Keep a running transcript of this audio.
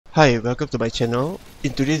Hi, welcome to my channel.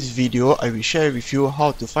 In today's video, I will share with you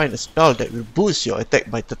how to find a spell that will boost your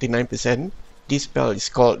attack by 39%. This spell is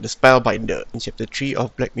called the Spellbinder in chapter 3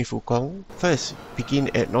 of Black Myth Wukong. First,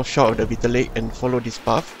 begin at north shore of the Bitter Lake and follow this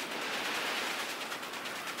path.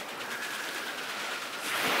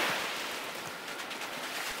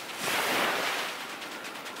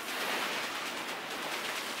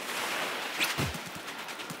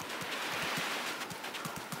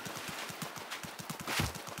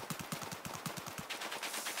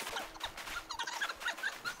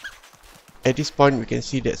 At this point, we can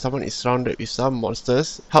see that someone is surrounded with some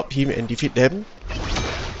monsters. Help him and defeat them.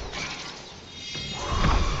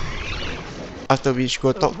 After which,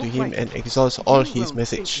 go talk to him and exhaust all his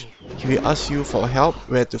message. He will ask you for help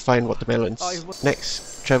where to find watermelons.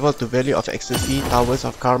 Next, travel to Valley of Ecstasy, Towers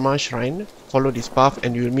of Karma Shrine. Follow this path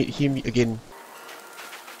and you will meet him again.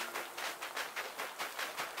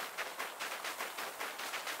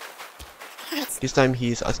 This time he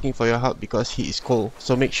is asking for your help because he is cold,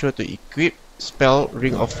 so make sure to equip spell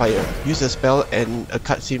Ring of Fire. Use the spell and a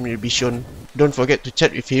cutscene will be shown. Don't forget to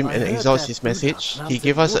chat with him and exhaust his message. He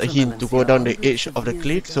gave us a hint to go down the edge of the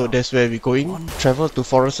cliff, so that's where we're going. Travel to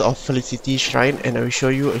Forest of Felicity Shrine and I will show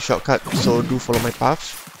you a shortcut, so do follow my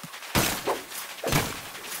path.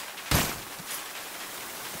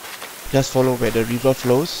 Just follow where the river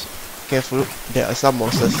flows. Careful, there are some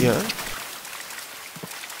monsters here.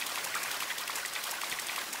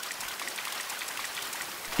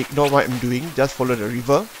 Ignore what I'm doing, just follow the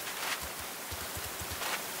river.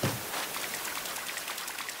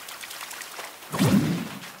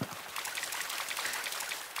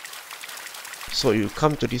 So you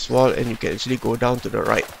come to this wall and you can actually go down to the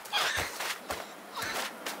right.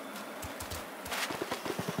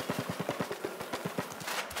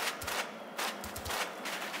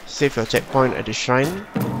 Save your checkpoint at the shrine.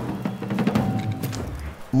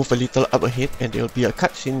 Move a little up ahead and there will be a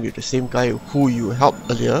cutscene with the same guy who you helped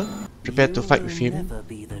earlier. Prepare to fight with him.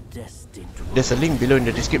 There's a link below in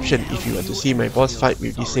the description if you want to see my boss fight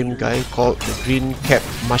with the same guy called the Green Cap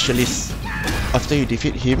Martialist. After you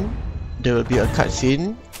defeat him, there will be a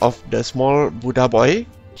cutscene of the small Buddha boy.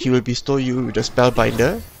 He will bestow you with the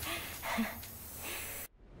Spellbinder.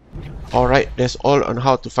 Alright, that's all on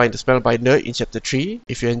how to find the Spellbinder in chapter 3.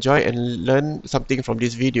 If you enjoy and learn something from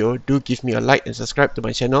this video, do give me a like and subscribe to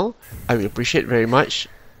my channel. I will appreciate very much.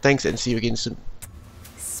 Thanks and see you again soon.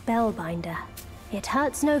 Spellbinder. It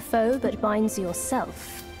hurts no foe but binds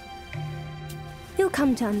yourself. You'll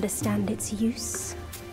come to understand its use.